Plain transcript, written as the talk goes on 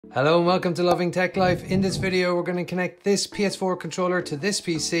Hello and welcome to Loving Tech Life. In this video we're going to connect this PS4 controller to this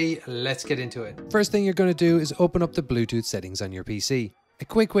PC. Let's get into it. First thing you're going to do is open up the Bluetooth settings on your PC. A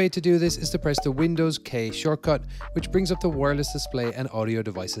quick way to do this is to press the Windows K shortcut, which brings up the wireless display and audio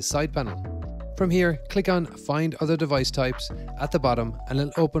devices side panel. From here, click on Find Other Device Types at the bottom and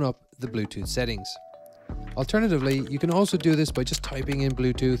it'll open up the Bluetooth settings. Alternatively, you can also do this by just typing in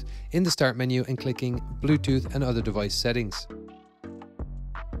Bluetooth in the Start menu and clicking Bluetooth and Other Device Settings.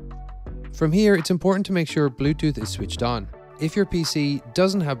 From here, it's important to make sure Bluetooth is switched on. If your PC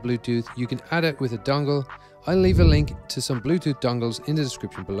doesn't have Bluetooth, you can add it with a dongle. I'll leave a link to some Bluetooth dongles in the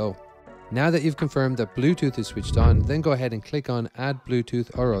description below. Now that you've confirmed that Bluetooth is switched on, then go ahead and click on Add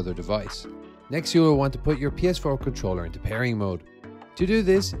Bluetooth or Other Device. Next, you will want to put your PS4 controller into pairing mode. To do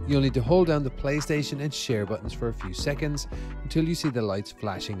this, you'll need to hold down the PlayStation and Share buttons for a few seconds until you see the lights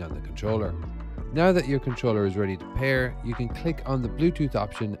flashing on the controller. Now that your controller is ready to pair, you can click on the Bluetooth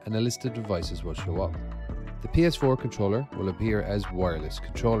option and a list of devices will show up. The PS4 controller will appear as wireless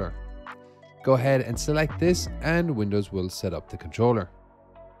controller. Go ahead and select this and Windows will set up the controller.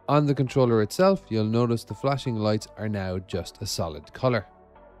 On the controller itself, you'll notice the flashing lights are now just a solid color.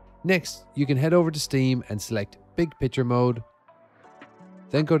 Next, you can head over to Steam and select Big Picture Mode,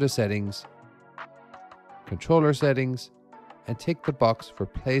 then go to Settings, Controller Settings, and tick the box for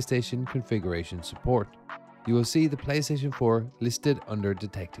PlayStation configuration support. You will see the PlayStation 4 listed under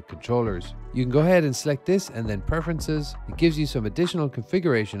detected controllers. You can go ahead and select this and then Preferences. It gives you some additional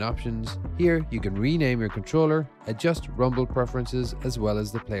configuration options. Here you can rename your controller, adjust rumble preferences as well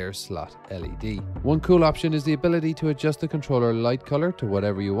as the player slot LED. One cool option is the ability to adjust the controller light color to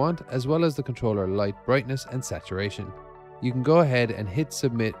whatever you want, as well as the controller light brightness and saturation. You can go ahead and hit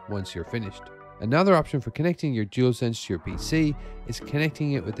submit once you're finished. Another option for connecting your DualSense to your PC is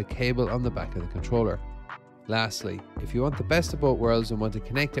connecting it with the cable on the back of the controller. Lastly, if you want the best of both worlds and want to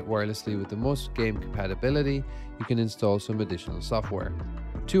connect it wirelessly with the most game compatibility, you can install some additional software.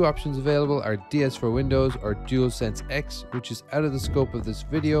 Two options available are DS for Windows or DualSense X, which is out of the scope of this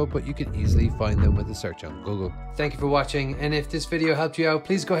video, but you can easily find them with a search on Google. Thank you for watching, and if this video helped you out,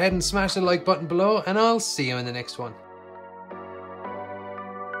 please go ahead and smash the like button below, and I'll see you in the next one.